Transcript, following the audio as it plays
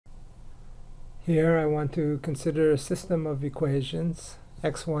Here I want to consider a system of equations.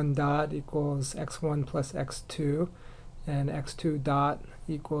 x1 dot equals x1 plus x2, and x2 dot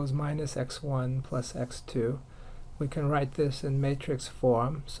equals minus x1 plus x2. We can write this in matrix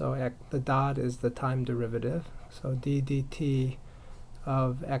form, so the dot is the time derivative. So d dt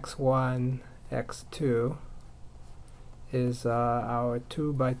of x1, x2 is our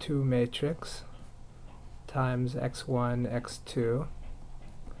 2 by 2 matrix times x1, x2.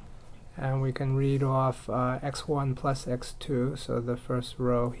 And we can read off x1 plus x2, so the first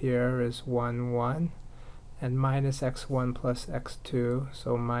row here is 1, 1, and minus x1 plus x2,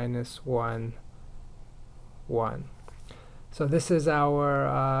 so minus 1, 1. So this is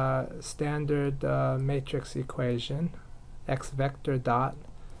our standard matrix equation. X vector dot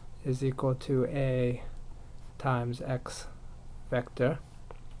is equal to A times x vector.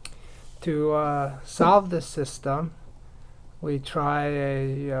 To solve this system, we try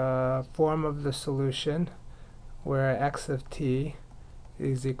a form of the solution where x of t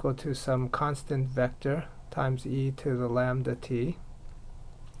is equal to some constant vector times e to the lambda t.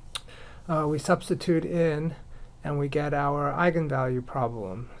 We substitute in and we get our eigenvalue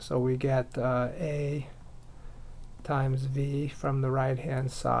problem. So we get a times v from the right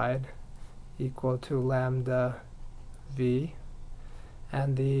hand side equal to lambda v.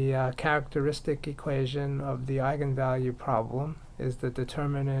 And the characteristic equation of the eigenvalue problem is the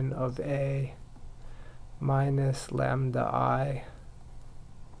determinant of A minus lambda I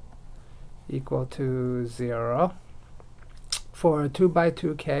equal to 0. For a 2 by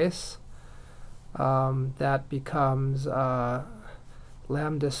 2 case, that becomes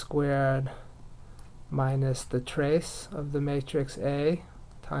lambda squared minus the trace of the matrix A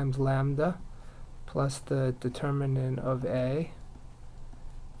times lambda plus the determinant of A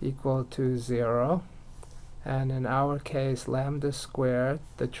equal to 0. And in our case, lambda squared,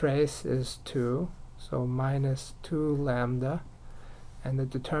 the trace is 2, so minus 2 lambda, and the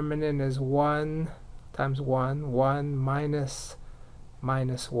determinant is 1 times 1, 1 minus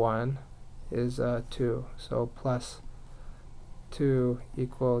minus 1 is 2, so plus 2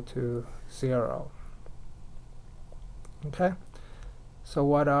 equal to 0. Okay, so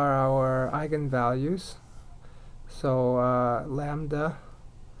what are our eigenvalues? So lambda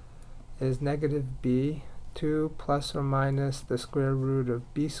is negative b, 2 plus or minus the square root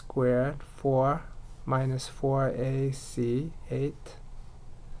of b squared, 4 minus 4ac, 8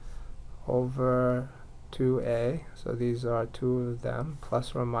 over 2a, so these are two of them,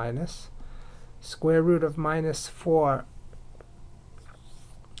 plus or minus. Square root of minus 4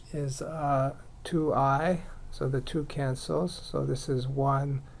 is 2i, so the 2 cancels, so this is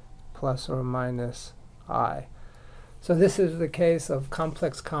 1 plus or minus I. So this is the case of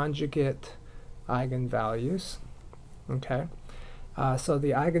complex conjugate eigenvalues. Okay, so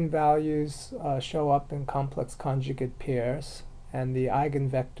the eigenvalues show up in complex conjugate pairs, and the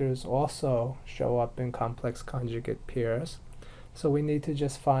eigenvectors also show up in complex conjugate pairs. So we need to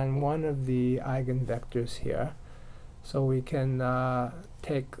just find one of the eigenvectors here. So we can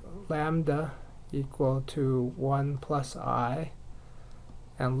take lambda equal to 1 plus I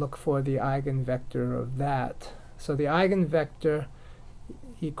and look for the eigenvector of that. So the eigenvector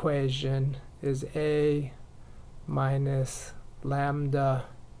equation is A minus lambda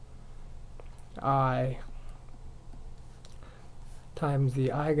I times the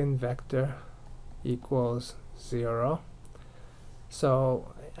eigenvector equals 0.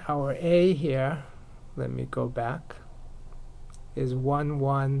 So our A here, let me go back, is 1,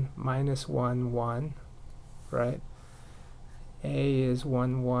 1 minus 1, 1, right? A is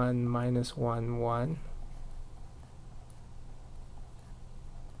 1, 1 minus 1, 1.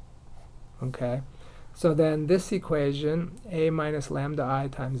 Okay, so then this equation, A minus lambda I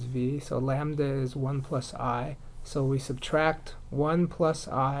times V, so lambda is 1 plus I, so we subtract 1 plus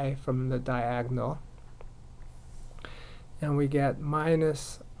I from the diagonal, and we get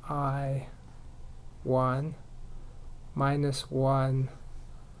minus I 1 minus 1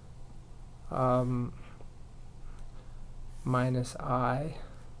 minus I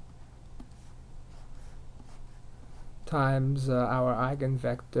times our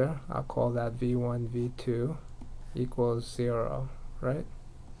eigenvector, I'll call that v1, v2, equals 0, right?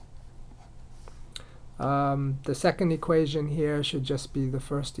 The second equation here should just be the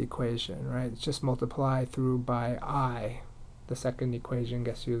first equation, right? It's just multiply through by I. The second equation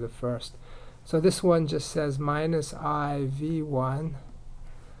gets you the first. So this one just says minus I v1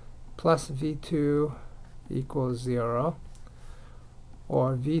 plus v2 equals 0,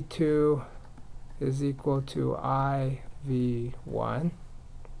 or v2 is equal to I v1.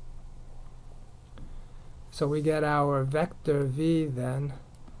 So we get our vector v then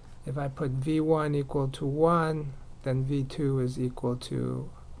if I put v1 equal to 1, then v2 is equal to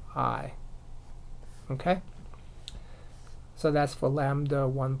I. Okay? So that's for lambda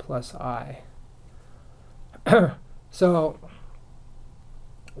 1 plus I. So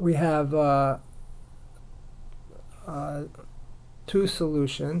we have two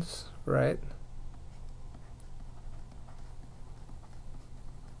solutions, right?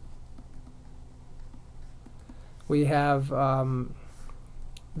 We have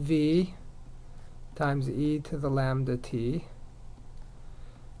v times e to the lambda t,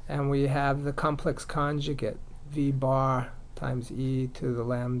 and we have the complex conjugate v bar times e to the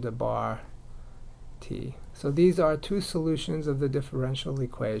lambda bar t. So these are two solutions of the differential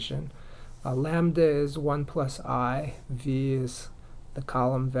equation. Lambda is 1 plus I, v is the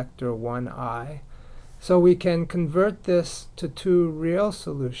column vector 1I. So we can convert this to two real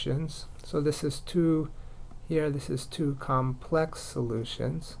solutions. So this is two, here this is two complex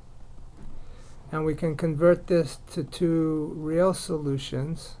solutions. And we can convert this to two real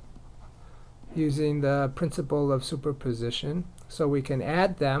solutions using the principle of superposition. So we can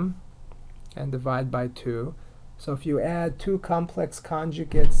add them and divide by 2. So if you add two complex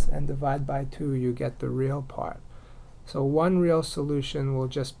conjugates and divide by 2, you get the real part. So one real solution will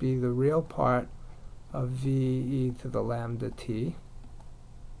just be the real part of v e to the lambda t.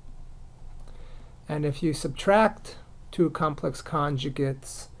 And if you subtract two complex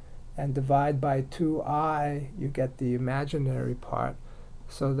conjugates and divide by 2I, you get the imaginary part.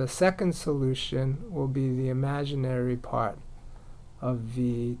 So the second solution will be the imaginary part of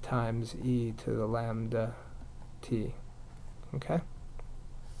v times e to the lambda t. Okay?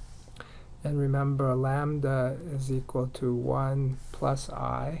 And remember, lambda is equal to 1 plus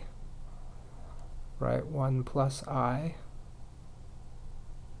I, right? 1 plus I.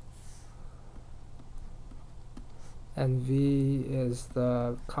 And v is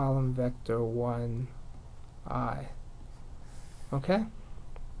the column vector 1I. Okay?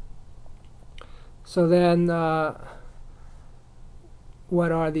 So then,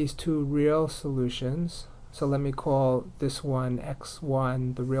 what are these two real solutions? So let me call this one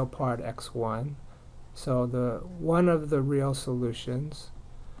x1, the real part x1. So the one of the real solutions,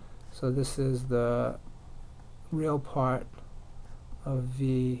 so this is the real part of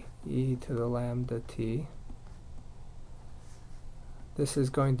v e to the lambda t. This is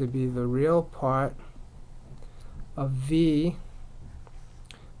going to be the real part of v,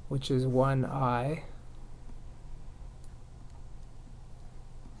 which is 1I,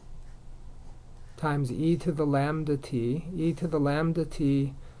 times e to the lambda t. E to the lambda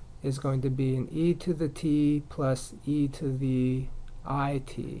t is going to be an e to the t plus e to the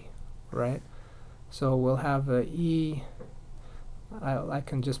it, right? So we'll have a e, I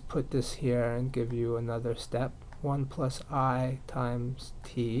can just put this here and give you another step. 1 plus I times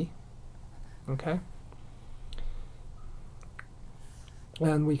t, okay?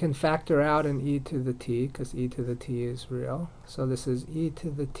 And we can factor out an e to the t, because e to the t is real. So this is e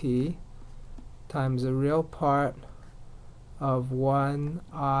to the t times the real part of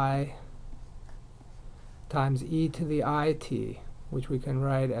 1I times e to the it, which we can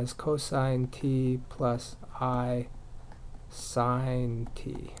write as cosine t plus I sine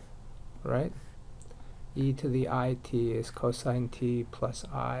t, right? E to the it is cosine t plus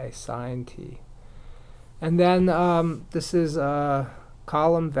I sine t. And then this is a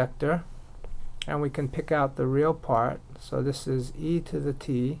column vector, and we can pick out the real part. So this is e to the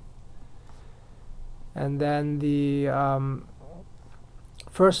t, and then the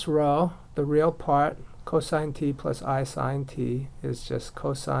first row, the real part, cosine t plus I sine t, is just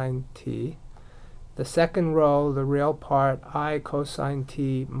cosine t. The second row, the real part, I cosine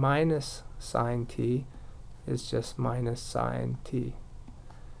t minus sine t, is just minus sine t.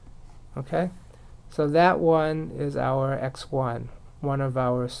 Okay? So that one is our x1, one of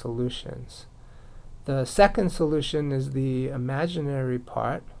our solutions. The second solution is the imaginary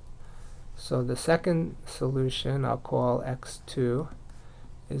part. So the second solution, I'll call x2,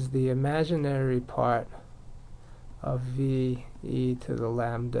 is the imaginary part of v e to the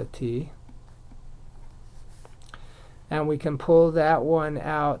lambda t. And we can pull that one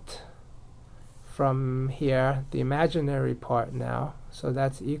out from here, the imaginary part now. So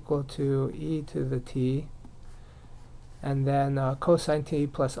that's equal to e to the t. And then cosine t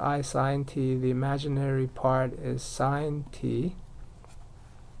plus I sine t, the imaginary part is sine t.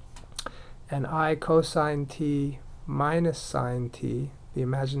 And I cosine t minus sine t, the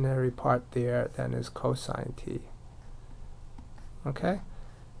imaginary part there then is cosine t. Okay?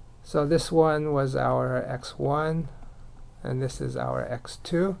 So this one was our x1, and this is our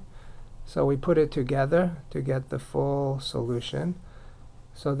x2. So we put it together to get the full solution.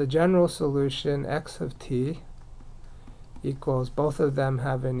 So the general solution, x of t, equals, both of them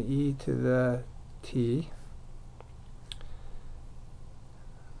have an e to the t.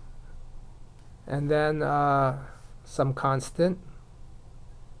 And then some constant.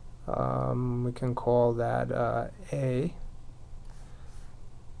 We can call that a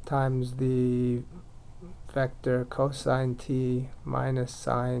times the vector cosine t minus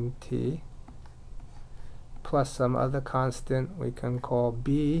sine t, plus some other constant we can call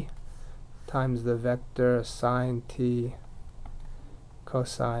b times the vector sine t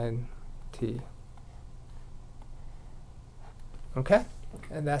cosine t. Okay?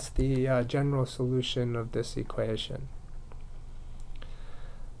 And that's the general solution of this equation.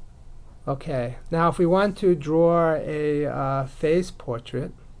 Okay, now if we want to draw a phase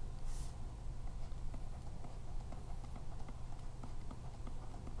portrait,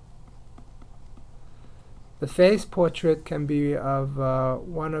 the phase portrait can be of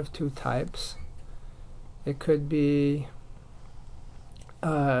one of two types. It could be,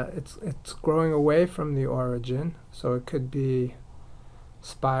 it's growing away from the origin, so it could be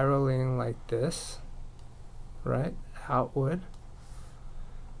spiraling like this, right, outward.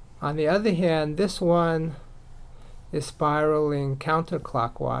 On the other hand, this one is spiraling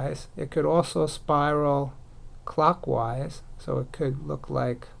counterclockwise. It could also spiral clockwise, so it could look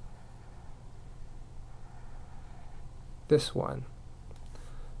like this one.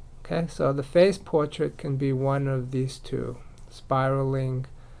 Okay, so the phase portrait can be one of these two, spiraling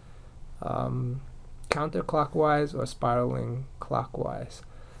counterclockwise or spiraling clockwise.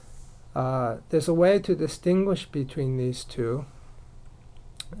 There's a way to distinguish between these two.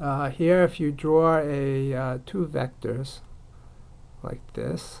 Here, if you draw a two vectors like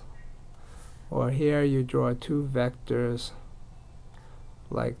this, or here you draw two vectors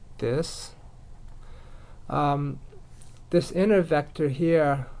like this, this inner vector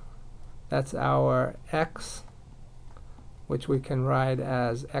here, that's our x, which we can write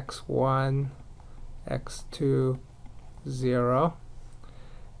as x1, x2, 0.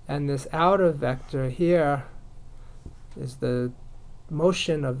 And this outer vector here is the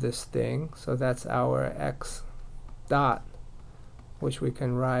motion of this thing, so that's our x dot, which we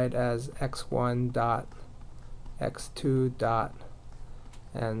can write as x1 dot, x2 dot,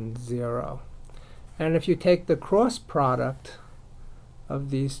 and 0. And if you take the cross product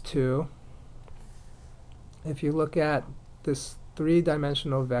of these two, if you look at this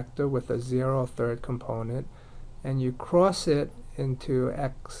three-dimensional vector with a 0 third component, and you cross it into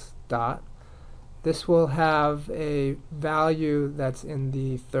x dot, this will have a value that's in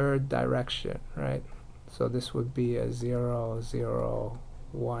the third direction, right? So this would be a 0, 0,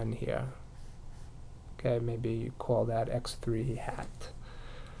 1 here. Okay, maybe you call that x3 hat.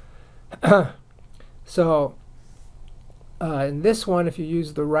 So in this one, if you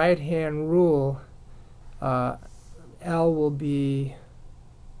use the right-hand rule, L will be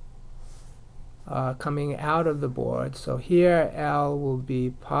coming out of the board. So here L will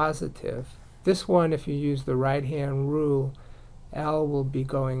be positive. This one, if you use the right-hand rule, L will be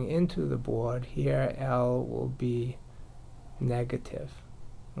going into the board. Here L will be negative.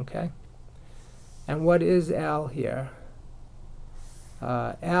 Okay? And what is L here?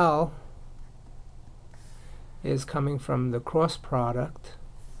 L is coming from the cross product,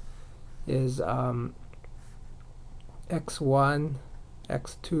 is x1,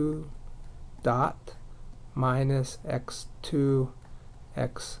 x2 dot minus x2,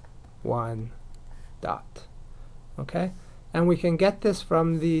 x1 dot. Okay? And we can get this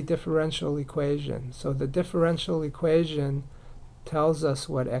from the differential equation. So the differential equation tells us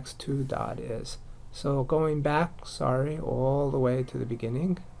what x2 dot is. So going back, all the way to the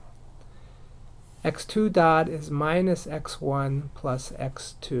beginning, x2 dot is minus x1 plus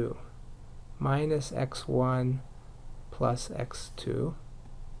x2, minus x1 plus x2.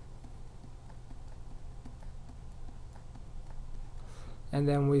 And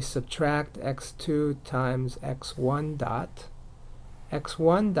then we subtract x2 times x1 dot.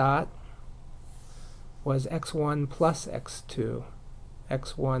 x1 dot was x1 plus x2,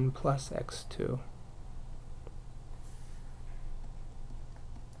 x1 plus x2.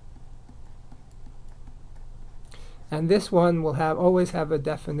 And this one will always have a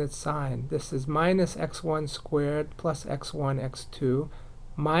definite sign. This is minus x1 squared plus x1 x2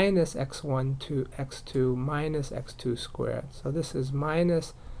 minus x1 to x2 minus x2 squared. So this is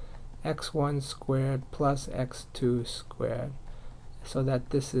minus x1 squared plus x2 squared, so that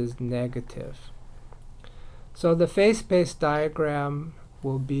this is negative. So the phase space diagram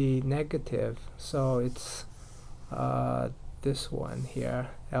will be negative, so it's this one here,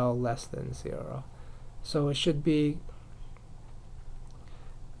 L less than 0. So it should be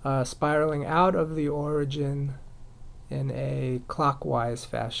spiraling out of the origin in a clockwise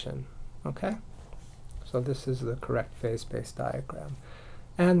fashion. Okay? So this is the correct phase space diagram.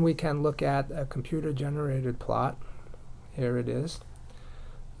 And we can look at a computer-generated plot. Here it is.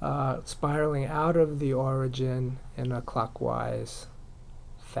 Spiraling out of the origin in a clockwise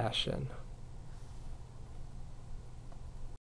fashion.